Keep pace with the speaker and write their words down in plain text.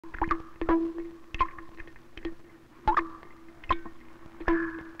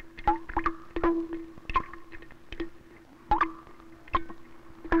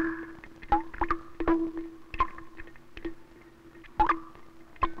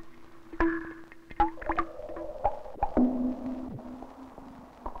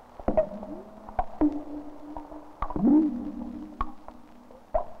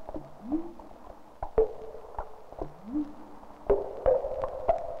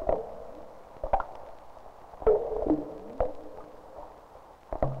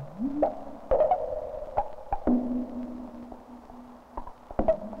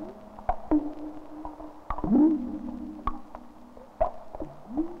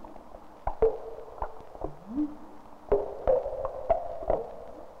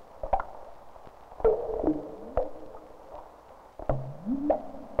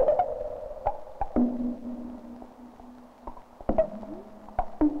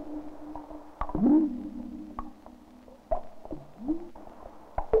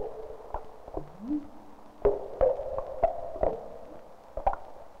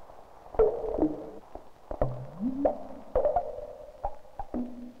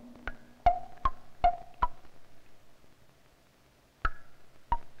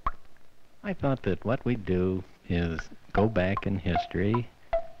I thought that what we'd do is go back in history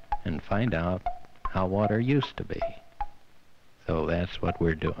and find out how water used to be. So that's what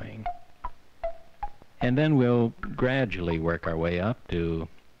we're doing. And then we'll gradually work our way up to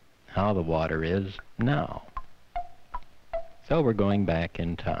how the water is now. So we're going back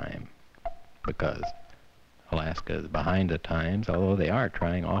in time because Alaska is behind the times, although they are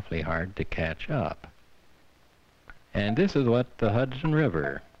trying awfully hard to catch up. And this is what the Hudson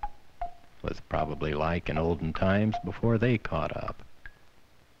River was probably like in olden times before they caught up.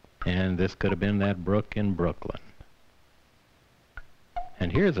 And this could have been that brook in Brooklyn.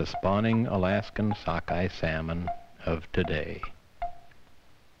 And here's a spawning Alaskan sockeye salmon of today,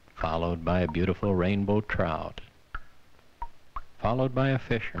 followed by a beautiful rainbow trout, followed by a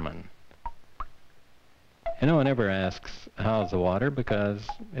fisherman. No one ever asks, how's the water? Because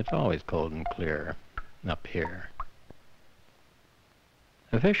it's always cold and clear up here.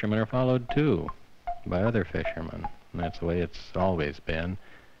 The fishermen are followed too by other fishermen, and that's the way it's always been.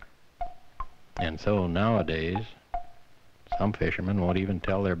 And so nowadays, some fishermen won't even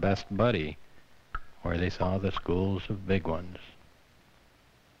tell their best buddy where they saw the schools of big ones,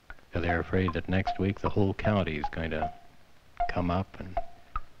 because they're afraid that next week the whole county is going to come up and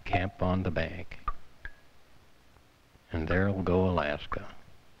camp on the bank. And there'll go Alaska.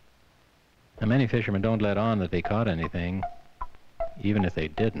 Now, many fishermen don't let on that they caught anything, even if they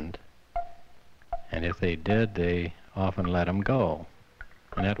didn't. And if they did, they often let them go.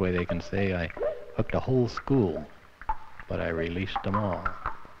 And that way they can say, I hooked a whole school, but I released them all.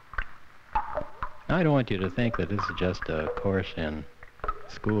 Now, I don't want you to think that this is just a course in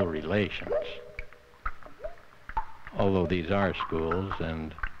school relations. Although these are schools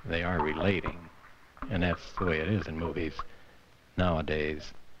and they are relating. And that's the way it is in movies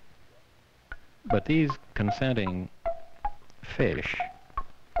nowadays. But these consenting fish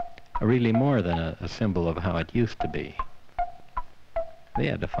are really more than a symbol of how it used to be. They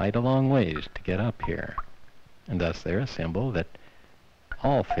had to fight a long ways to get up here, and thus they're a symbol that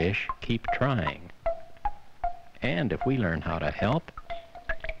all fish keep trying. And if we learn how to help,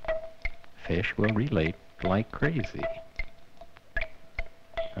 fish will relate like crazy.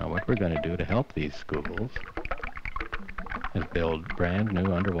 Now, what we're going to do to help these schools is build brand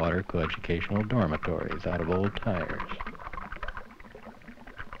new underwater coeducational dormitories out of old tires.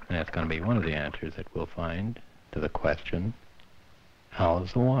 And that's going to be one of the answers that we'll find to the question,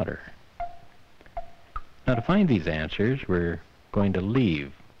 how's the water? Now, to find these answers, we're going to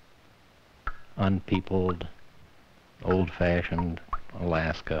leave unpeopled, old-fashioned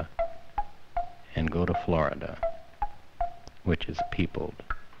Alaska and go to Florida, which is peopled,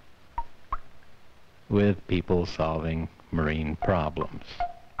 with people solving marine problems.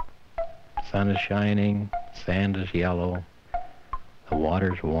 The sun is shining, sand is yellow, the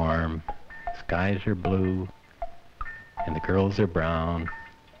water's warm, skies are blue, and the girls are brown,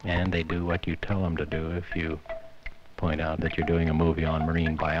 and they do what you tell them to do if you point out that you're doing a movie on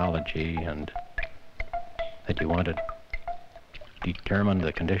marine biology and that you want to determine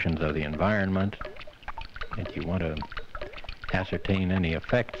the conditions of the environment, that you want to ascertain any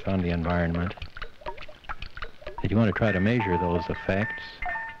effects on the environment, that you want to try to measure those effects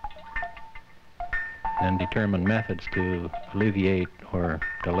and determine methods to alleviate or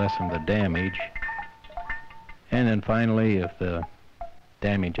to lessen the damage. And then finally, if the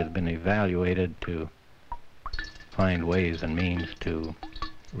damage has been evaluated, to find ways and means to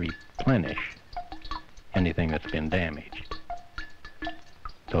replenish anything that's been damaged.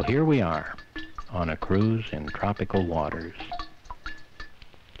 So here we are on a cruise in tropical waters.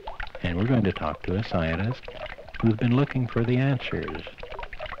 And we're going to talk to a scientist who's been looking for the answers,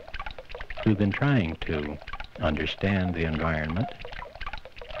 who's been trying to understand the environment,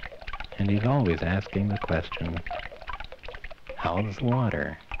 and he's always asking the question, how's the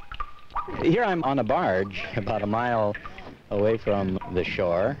water? Here I'm on a barge about a mile away from the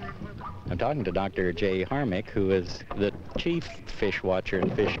shore. I'm talking to Dr. J. Harmick, who is the chief fish watcher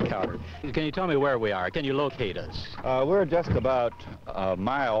and fish counter. Can you tell me where we are? Can you locate us? We're just about a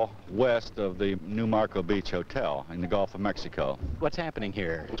mile west of the New Marco Beach Hotel in the Gulf of Mexico. What's happening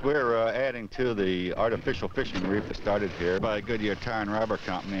here? We're adding to the artificial fishing reef that started here by Goodyear Tire and Rubber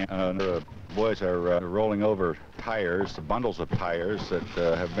Company. The boys are rolling over tires, bundles of tires that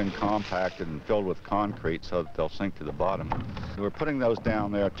have been compacted and filled with concrete so that they'll sink to the bottom. We're putting those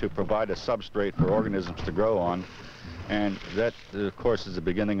down there to provide a substrate for organisms to grow on, and that, of course, is the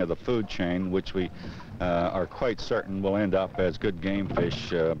beginning of the food chain, which we are quite certain will end up as good game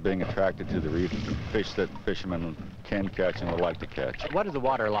fish being attracted to the reef, fish that fishermen can catch and would like to catch. What is the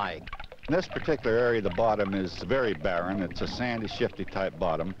water like? In this particular area, the bottom is very barren. It's a sandy, shifty type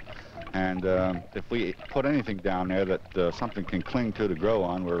bottom. And if we put anything down there that something can cling to grow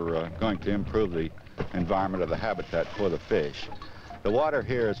on, we're going to improve the environment of the habitat for the fish. The water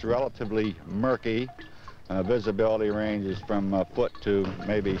here is relatively murky. Visibility ranges from a foot to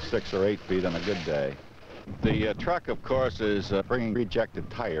maybe 6 or 8 feet on a good day. The truck, of course, is bringing rejected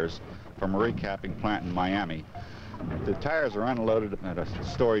tires from a recapping plant in Miami. The tires are unloaded at a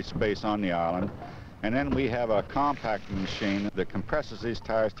storage space on the island. And then we have a compacting machine that compresses these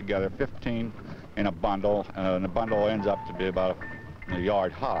tires together, 15 in a bundle, and the bundle ends up to be about a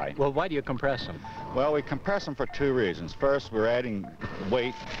yard high. Well, why do you compress them? Well, we compress them for 2 reasons. First, we're adding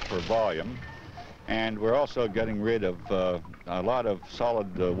weight for volume, and we're also getting rid of a lot of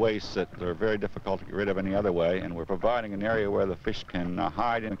solid wastes that are very difficult to get rid of any other way, and we're providing an area where the fish can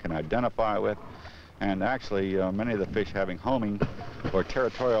hide and can identify with. And actually, many of the fish having homing or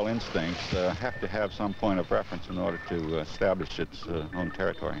territorial instincts have to have some point of reference in order to establish its own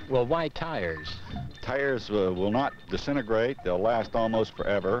territory. Well, why tires? Tires will not disintegrate. They'll last almost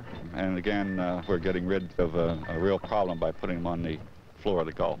forever. And again, we're getting rid of a real problem by putting them on the floor of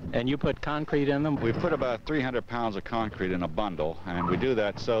the Gulf. And you put concrete in them? We put about 300 pounds of concrete in a bundle, and we do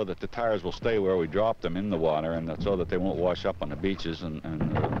that so that the tires will stay where we drop them in the water, and so that they won't wash up on the beaches, and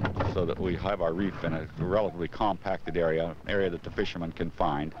so that we have our reef in a relatively compacted area that the fishermen can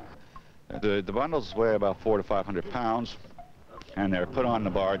find. The bundles weigh about 400 to 500 pounds, and they're put on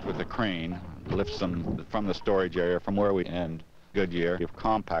the barge with a crane, lifts them from the storage area from where we end. Goodyear, we've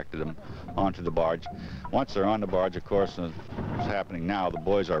compacted them onto the barge. Once they're on the barge, of course, as is happening now, the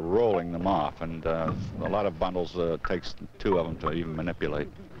boys are rolling them off, and a lot of bundles takes 2 of them to even manipulate.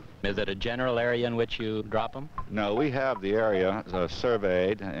 Is it a general area in which you drop them? No, we have the area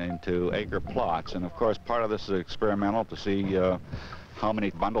surveyed into acre plots, and of course part of this is experimental to see how many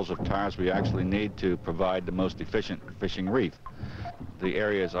bundles of tires we actually need to provide the most efficient fishing reef. The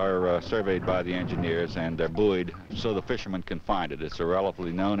areas are surveyed by the engineers, and they're buoyed so the fishermen can find it. It's a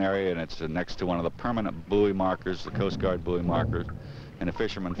relatively known area, and it's next to one of the permanent buoy markers, the Coast Guard buoy markers, and a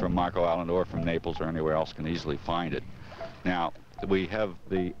fisherman from Marco Island or from Naples or anywhere else can easily find it. Now, we have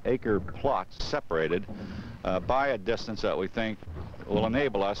the acre plots separated by a distance that we think will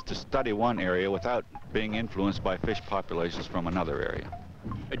enable us to study one area without being influenced by fish populations from another area.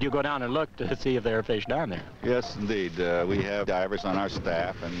 Do you go down and look to see if there are fish down there? Yes, indeed. We have divers on our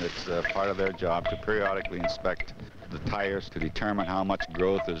staff, and it's part of their job to periodically inspect the tires to determine how much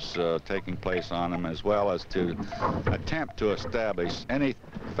growth is taking place on them, as well as to attempt to establish any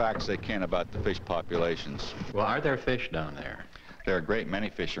facts they can about the fish populations. Well, are there fish down there? There are a great many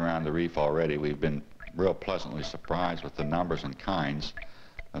fish around the reef already. We've been real pleasantly surprised with the numbers and kinds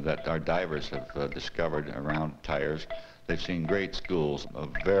that our divers have discovered around tires. They've seen great schools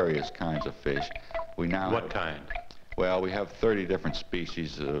of various kinds of fish. We now What kind? Well, we have 30 different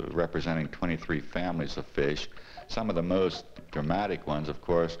species representing 23 families of fish. Some of the most dramatic ones, of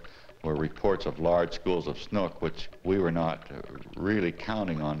course, were reports of large schools of snook, which we were not really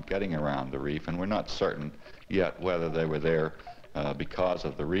counting on getting around the reef, and we're not certain yet whether they were there because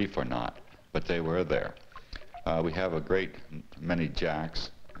of the reef or not, but they were there. We have a great many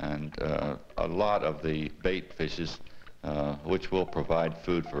jacks and a lot of the bait fishes which will provide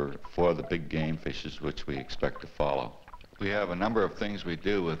food for the big game fishes which we expect to follow. We have a number of things we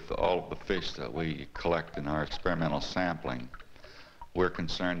do with all of the fish that we collect in our experimental sampling. We're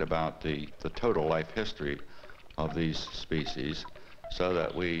concerned about the total life history of these species, so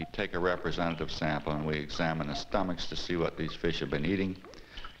that we take a representative sample and we examine the stomachs to see what these fish have been eating.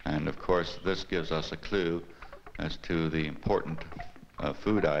 And of course, this gives us a clue as to the important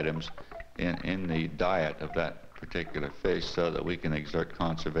food items in the diet of that particular fish, so that we can exert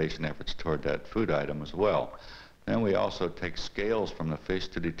conservation efforts toward that food item as well. Then we also take scales from the fish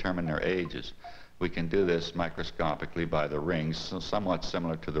to determine their ages. We can do this microscopically by the rings, somewhat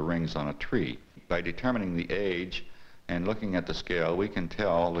similar to the rings on a tree. By determining the age and looking at the scale, we can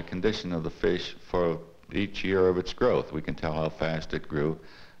tell the condition of the fish for each year of its growth. We can tell how fast it grew,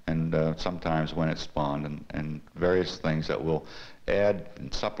 and sometimes when it spawned, and various things that will add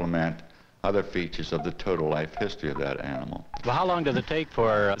and supplement other features of the total life history of that animal. Well, how long does it take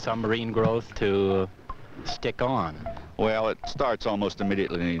for some marine growth to stick on? Well, it starts almost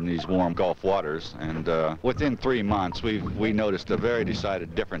immediately in these warm Gulf waters, and within 3 months we noticed a very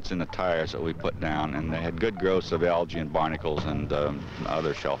decided difference in the tires that we put down, and they had good growths of algae and barnacles and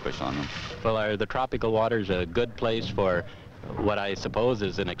other shellfish on them. Well, are the tropical waters a good place for what I suppose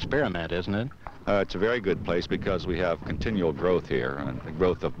is an experiment, isn't it? It's a very good place because we have continual growth here, and the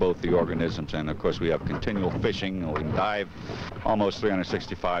growth of both the organisms, and of course we have continual fishing. We can dive almost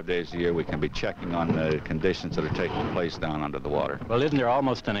 365 days a year. We can be checking on the conditions that are taking place down under the water. Well, isn't there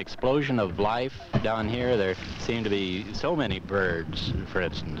almost an explosion of life down here? There seem to be so many birds, for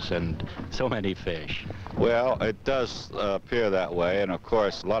instance, and so many fish. Well, it does appear that way, and of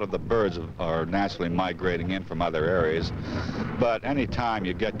course a lot of the birds are naturally migrating in from other areas, but any time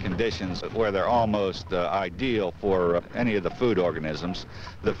you get conditions where they're almost ideal for any of the food organisms,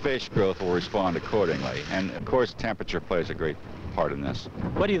 the fish growth will respond accordingly. And of course temperature plays a great part in this.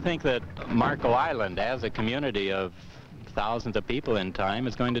 What do you think that Marco Island, as a community of thousands of people in time,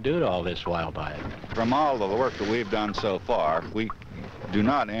 is going to do to all this wildlife? From all of the work that we've done so far, we do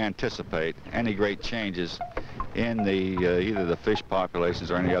not anticipate any great changes in the either the fish populations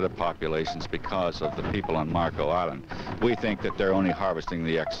or any other populations because of the people on Marco Island. We think that they're only harvesting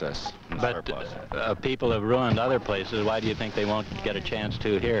the excess and surplus. People have ruined other places. Why do you think they won't get a chance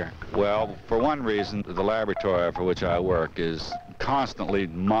to here? Well, for one reason, the laboratory for which I work is constantly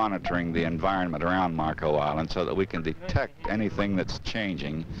monitoring the environment around Marco Island so that we can detect anything that's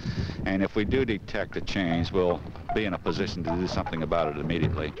changing. And if we do detect a change, we'll be in a position to do something about it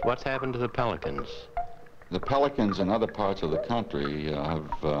immediately. What's happened to the pelicans? The pelicans in other parts of the country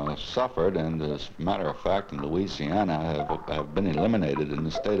have suffered, and as a matter of fact, in Louisiana have been eliminated. And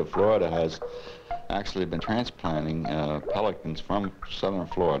the state of Florida has actually been transplanting pelicans from southern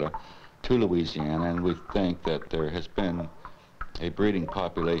Florida to Louisiana, and we think that there has been a breeding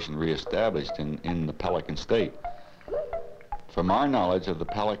population reestablished in the pelican state. From our knowledge of the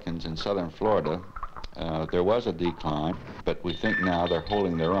pelicans in southern Florida, there was a decline, but we think now they're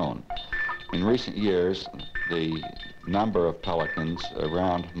holding their own. In recent years, the number of pelicans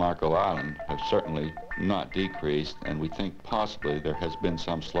around Marco Island have certainly not decreased, and we think possibly there has been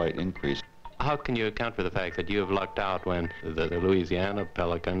some slight increase. How can you account for the fact that you have lucked out when the Louisiana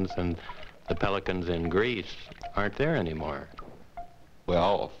pelicans and the pelicans in Greece aren't there anymore?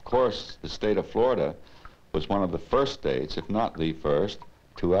 Well, of course, the state of Florida was one of the first states, if not the first,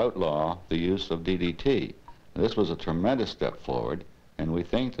 to outlaw the use of DDT. This was a tremendous step forward, and we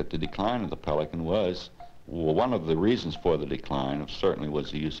think that the decline of the pelican was, well, one of the reasons for the decline certainly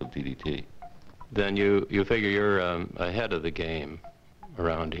was the use of DDT. Then you figure you're ahead of the game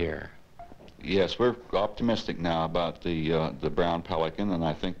around here. Yes, we're optimistic now about the brown pelican, and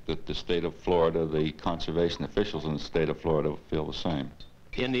I think that the state of Florida, the conservation officials in the state of Florida feel the same.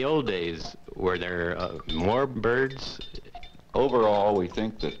 In the old days, were there more birds? Overall, we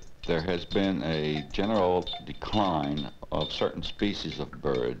think that there has been a general decline of certain species of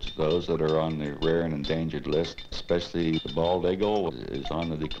birds. Those that are on the rare and endangered list, especially the bald eagle, is on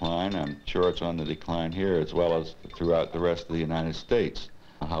the decline. I'm sure it's on the decline here as well as throughout the rest of the United States.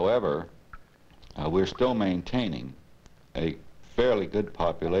 However, we're still maintaining a fairly good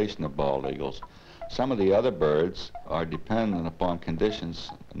population of bald eagles. Some of the other birds are dependent upon conditions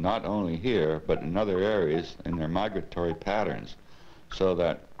not only here but in other areas in their migratory patterns, so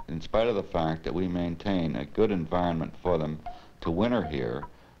that in spite of the fact that we maintain a good environment for them to winter here,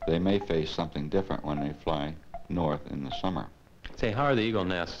 they may face something different when they fly north in the summer. Say, how are the eagle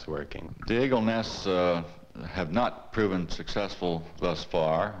nests working? The eagle nests have not proven successful thus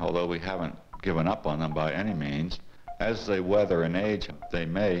far, although we haven't given up on them by any means. As they weather and age, they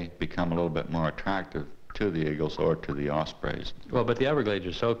may become a little bit more attractive to the eagles or to the ospreys. Well, but the Everglades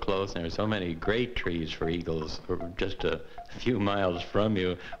are so close, and there are so many great trees for eagles just a few miles from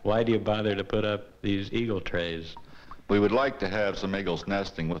you. Why do you bother to put up these eagle trays? We would like to have some eagles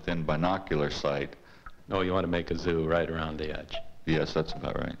nesting within binocular sight. Oh, you want to make a zoo right around the edge? Yes, that's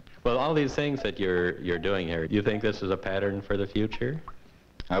about right. Well, all these things that you're doing here, you think this is a pattern for the future?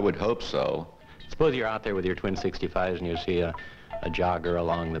 I would hope so. Suppose you're out there with your twin 65s and you see a jogger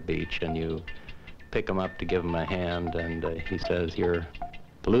along the beach and you pick him up to give him a hand and he says, "You're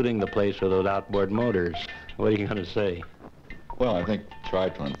polluting the place with those outboard motors." What are you going to say? Well, I think try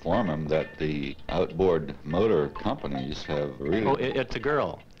to inform him that the outboard motor companies have really... Oh, it's a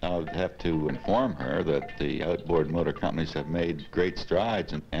girl. I'll have to inform her that the outboard motor companies have made great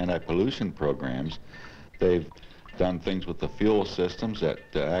strides in anti-pollution programs. They've done things with the fuel systems that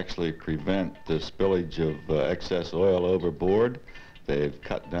actually prevent the spillage of excess oil overboard. They've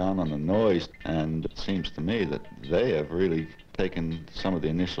cut down on the noise, and it seems to me that they have really taken some of the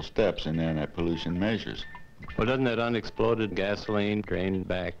initial steps in anti-pollution measures. Well, doesn't that unexploded gasoline drain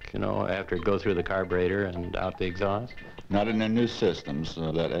back, after it goes through the carburetor and out the exhaust? Not in their new systems.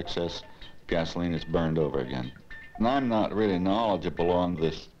 That excess gasoline is burned over again. And I'm not really knowledgeable on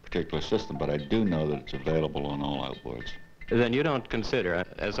this particular system, but I do know that it's available on all outboards. Then you don't consider,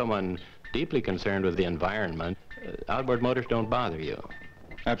 as someone deeply concerned with the environment, outboard motors don't bother you?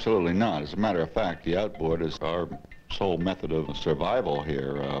 Absolutely not. As a matter of fact, the outboard is our sole method of survival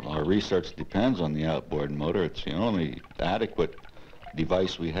here. Our research depends on the outboard motor. It's the only adequate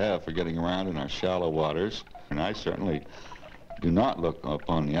device we have for getting around in our shallow waters. And I certainly do not look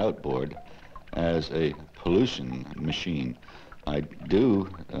upon the outboard as a pollution machine. I do,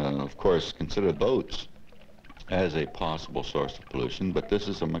 of course, consider boats as a possible source of pollution, but this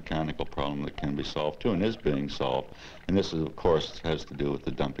is a mechanical problem that can be solved too, and is being solved. And this, of course, has to do with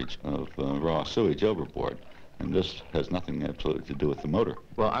the dumpage of raw sewage overboard. And this has nothing absolutely to do with the motor.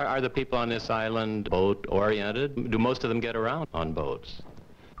 Well, are the people on this island boat-oriented? Do most of them get around on boats?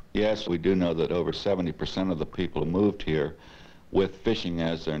 Yes, we do know that over 70% of the people who moved here with fishing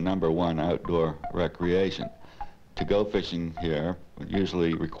as their #1 outdoor recreation. To go fishing here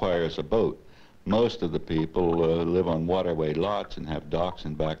usually requires a boat. Most of the people live on waterway lots and have docks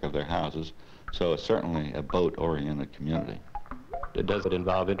in back of their houses, so it's certainly a boat-oriented community. Does it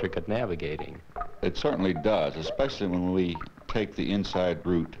involve intricate navigating? It certainly does, especially when we take the inside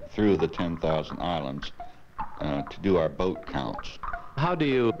route through the 10,000 islands to do our boat counts. How do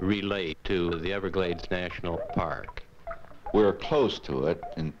you relate to the Everglades National Park? We're close to it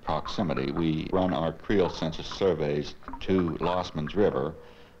in proximity. We run our creel census surveys to Lossman's River,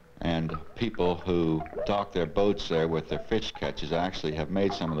 and people who dock their boats there with their fish catches actually have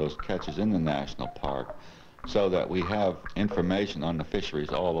made some of those catches in the national park, so that we have information on the fisheries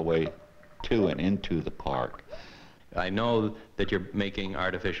all the way to and into the park. I know that you're making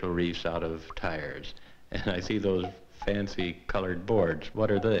artificial reefs out of tires, and I see those fancy colored boards. What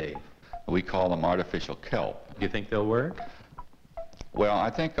are they? We call them artificial kelp. Do you think they'll work? Well,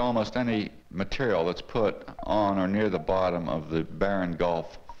 I think almost any material that's put on or near the bottom of the barren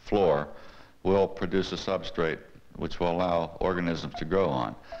Gulf floor will produce a substrate which will allow organisms to grow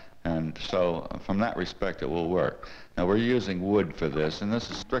on. And so, from that respect, it will work. Now, we're using wood for this, and this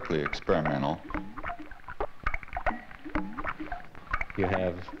is strictly experimental. You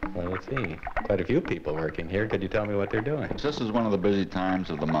have, well, let's see, quite a few people working here. Could you tell me what they're doing? This is one of the busy times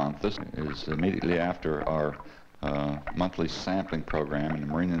of the month. This is immediately after our monthly sampling program in the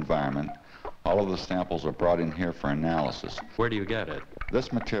marine environment. All of the samples are brought in here for analysis. Where do you get it?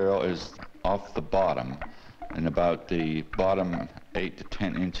 This material is off the bottom, in about the bottom 8 to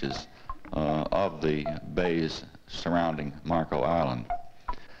 10 inches of the bays surrounding Marco Island.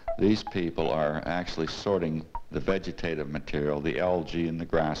 These people are actually sorting the vegetative material, the algae and the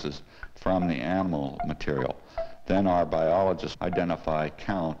grasses, from the animal material. Then our biologists identify,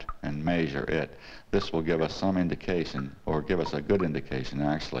 count, and measure it. This will give us some indication, or give us a good indication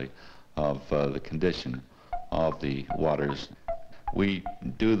actually, of the condition of the waters. We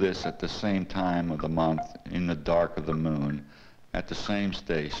do this at the same time of the month, in the dark of the moon, at the same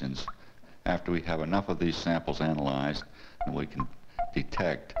stations. After we have enough of these samples analyzed, and we can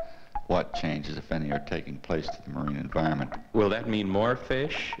detect what changes, if any, are taking place to the marine environment. Will that mean more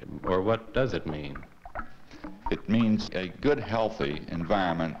fish, or what does it mean? It means a good, healthy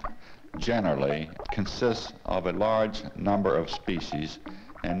environment generally consists of a large number of species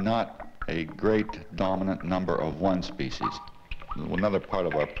and not a great dominant number of one species. Another part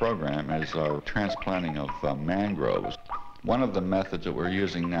of our program is our transplanting of mangroves. One of the methods that we're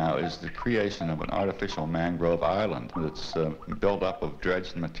using now is the creation of an artificial mangrove island that's built up of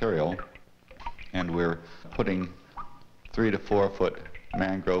dredged material, and we're putting 3 to 4 foot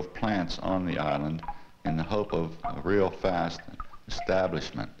mangrove plants on the island in the hope of a real fast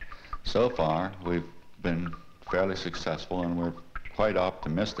establishment. So far, we've been fairly successful, and we're quite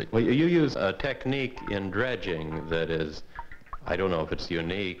optimistic. Well, you use a technique in dredging that is I don't know if it's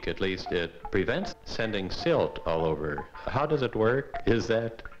unique, at least it prevents sending silt all over. How does it work? Is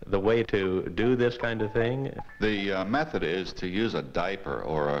that the way to do this kind of thing? The method is to use a diaper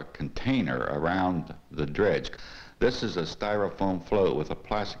or a container around the dredge. This is a styrofoam float with a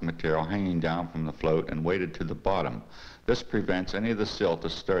plastic material hanging down from the float and weighted to the bottom. This prevents any of the silt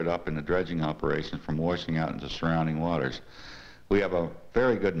that's stirred up in the dredging operation from washing out into surrounding waters. We have a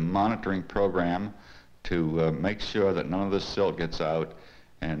very good monitoring program to make sure that none of the silt gets out,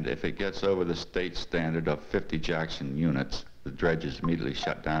 and if it gets over the state standard of 50 Jackson units, the dredge is immediately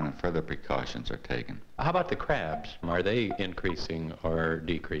shut down and further precautions are taken. How about the crabs? Are they increasing or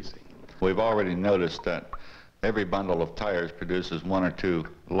decreasing? We've already noticed that every bundle of tires produces 1 or 2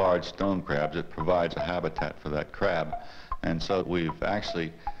 large stone crabs. It provides a habitat for that crab, and so we've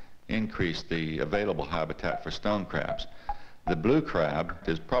actually increased the available habitat for stone crabs. The blue crab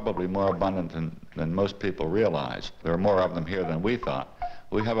is probably more abundant than most people realize. There are more of them here than we thought.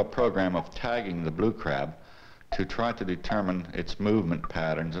 We have a program of tagging the blue crab to try to determine its movement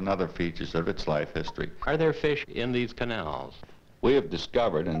patterns and other features of its life history. Are there fish in these canals? We have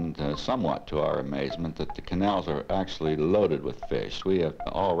discovered, and somewhat to our amazement, that the canals are actually loaded with fish. We have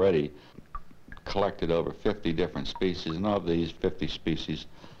already collected over 50 different species, and of these 50 species,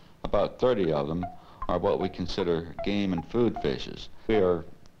 about 30 of them are what we consider game and food fishes. We are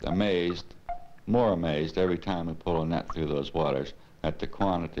amazed, more amazed every time we pull a net through those waters at the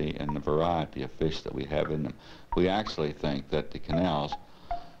quantity and the variety of fish that we have in them. We actually think that the canals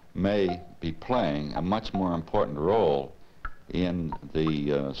may be playing a much more important role in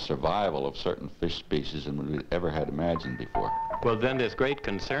the survival of certain fish species than we ever had imagined before. Well, then this great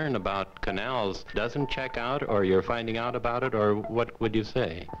concern about canals doesn't check out, or you're finding out about it, or what would you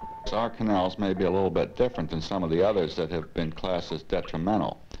say? So our canals may be a little bit different than some of the others that have been classed as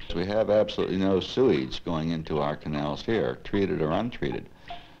detrimental. We have absolutely no sewage going into our canals here, treated or untreated.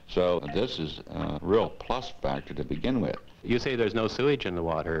 So this is a real plus factor to begin with. You say there's no sewage in the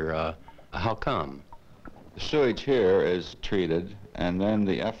water. How come? The sewage here is treated, and then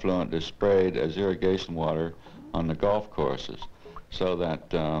the effluent is sprayed as irrigation water on the golf courses, so that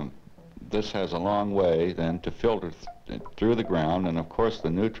this has a long way then to filter through the ground, and of course the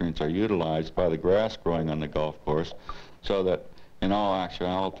nutrients are utilized by the grass growing on the golf course, so that in all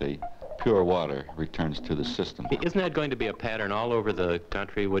actuality pure water returns to the system. Isn't that going to be a pattern all over the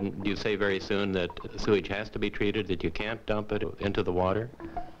country? Wouldn't you say very soon that sewage has to be treated, that you can't dump it into the water?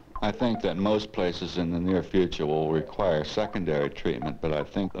 I think that most places in the near future will require secondary treatment, but I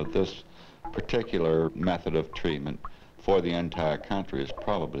think that this particular method of treatment for the entire country is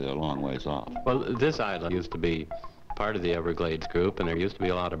probably a long ways off. Well, this island used to be part of the Everglades group, and there used to be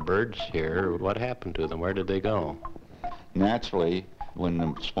a lot of birds here. What happened to them? Where did they go? Naturally, when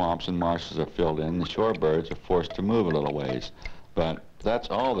the swamps and marshes are filled in, the shorebirds are forced to move a little ways. But that's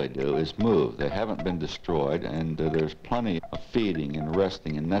all they do is move. They haven't been destroyed, and there's plenty of feeding and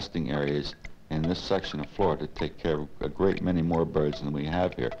resting and nesting areas in this section of Florida to take care of a great many more birds than we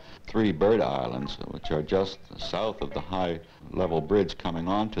have here. 3 bird islands, which are just south of the high-level bridge coming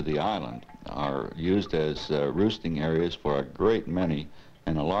onto the island, are used as roosting areas for a great many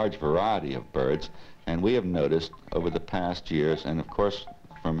and a large variety of birds. And we have noticed over the past years, and of course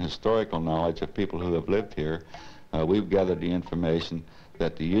from historical knowledge of people who have lived here, we've gathered the information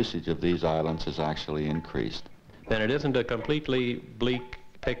that the usage of these islands has actually increased. Then it isn't a completely bleak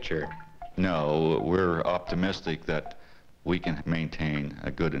picture. No, we're optimistic that we can maintain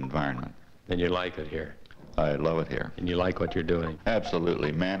a good environment. Then you like it here. I love it here. And you like what you're doing.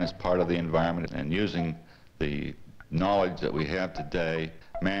 Absolutely. Man is part of the environment, and using the knowledge that we have today,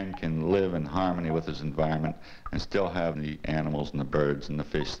 man can live in harmony with his environment and still have the animals and the birds and the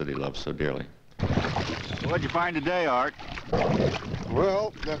fish that he loves so dearly. What'd you find today, Art?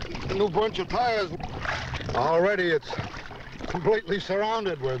 Well, a new bunch of tires. Already it's completely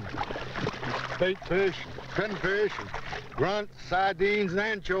surrounded with bait fish, pinfish, grunts, sardines, and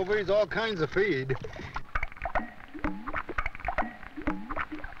anchovies, all kinds of feed.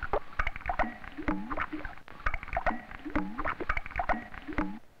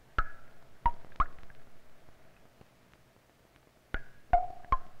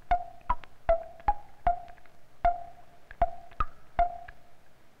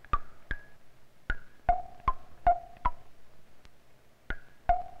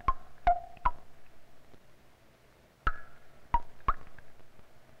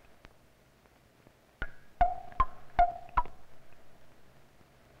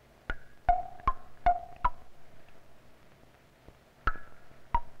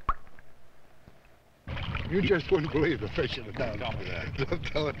 You just wouldn't believe the fish in the town. Tell me that. I'm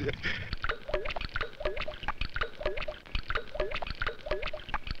telling you.